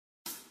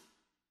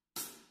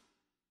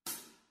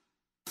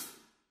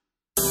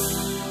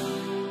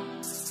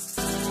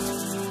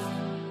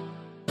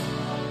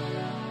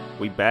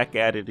We back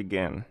at it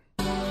again.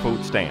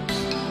 FoodStampz.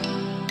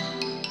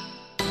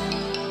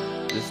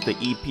 This is the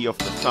EP of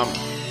the summer.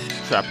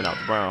 Trapping out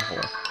the brown hole.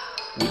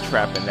 We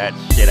trapping that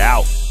shit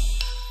out.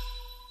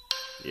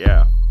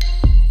 Yeah.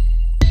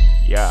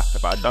 Yeah,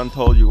 if I done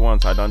told you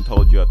once, I done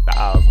told you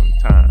 1,000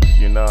 times,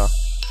 you know?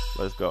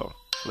 Let's go.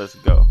 Let's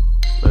go.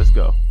 Let's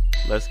go.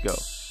 Let's go.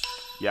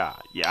 Yeah,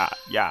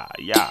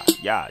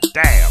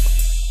 damn.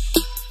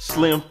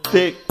 Slim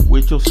thick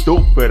with your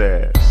stupid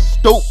ass.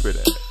 Stupid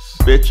ass.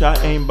 Bitch,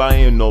 I ain't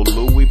buying no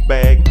Louis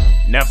bag.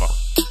 Never.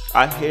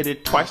 I hit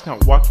it twice, now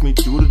watch me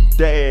do the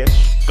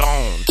dash.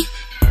 Gone.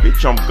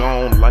 Bitch, I'm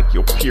gone like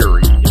your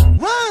period.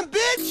 Run,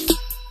 bitch!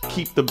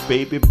 Keep the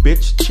baby,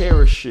 bitch,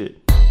 cherish it.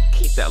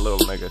 Keep that little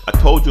nigga. I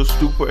told you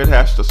stupid it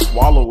has to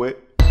swallow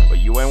it, but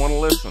you ain't wanna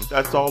listen.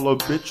 That's all a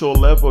bitch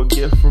will ever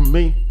get from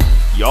me.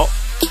 Yup,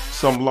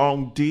 some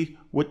long D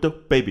with the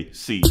baby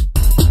C.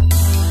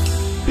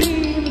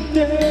 Being a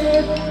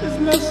dad is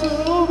not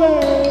so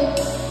bad.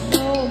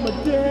 No, my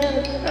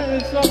dad,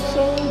 and it's not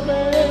so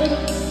bad.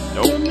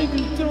 Nope. Real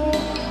niggas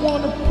don't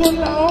wanna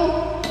pull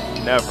out.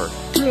 Never.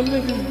 Real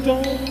niggas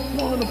don't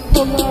wanna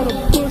pull out a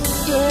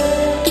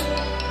pussy.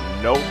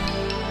 Nope.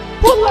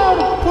 Pull out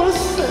a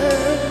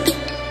pussy.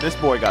 This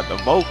boy got the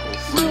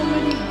vocals. Real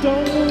niggas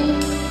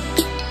don't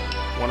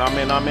When I'm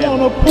in.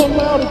 wanna pull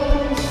out a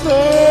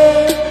pussy.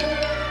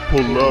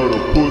 Pull out a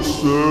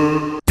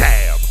pussy.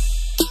 Damn.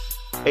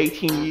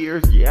 18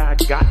 years, yeah, I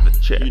got the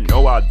check. You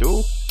know I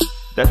do.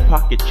 That's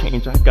pocket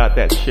change, I got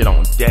that shit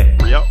on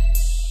deck. Yep.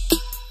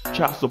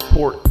 Child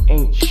support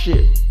ain't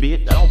shit,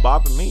 bitch. That don't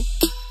bother me.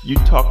 You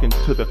talking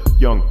to the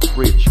young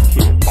rich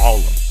kid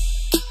ballin'.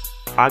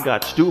 I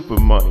got stupid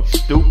money,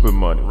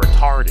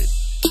 retarded.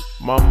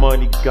 My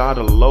money got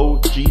a low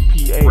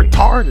GPA,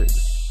 retarded.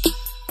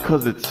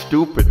 Cause it's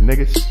stupid,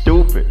 nigga,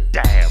 stupid.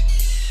 Damn.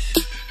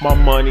 My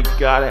money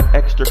got an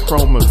extra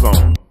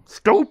chromosome,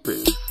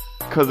 stupid.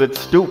 Cause it's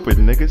stupid,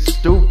 nigga,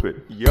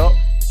 stupid. Yup.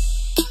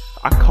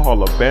 I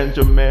call a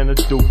Benjamin a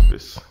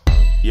doofus.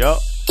 Yup.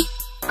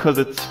 Cause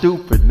it's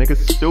stupid, nigga,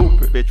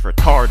 stupid. Bitch,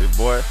 retarded,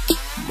 boy.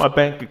 My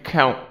bank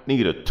account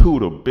need a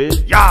tutor,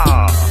 bitch.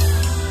 Yeah.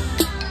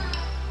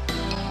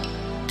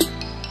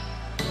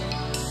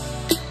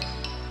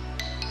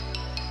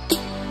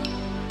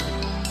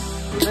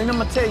 And I'm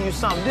gonna tell you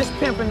something, this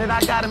pimping that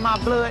I got in my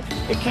blood,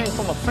 it came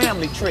from a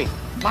family tree.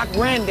 My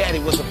granddaddy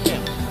was a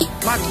pimp.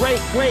 My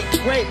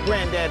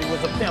great-great-great-granddaddy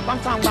was a pimp. I'm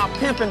talking about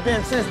pimping,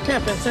 since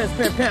pimping. It's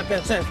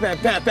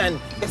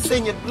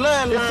in your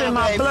bloodline, it's in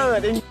my baby.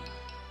 blood.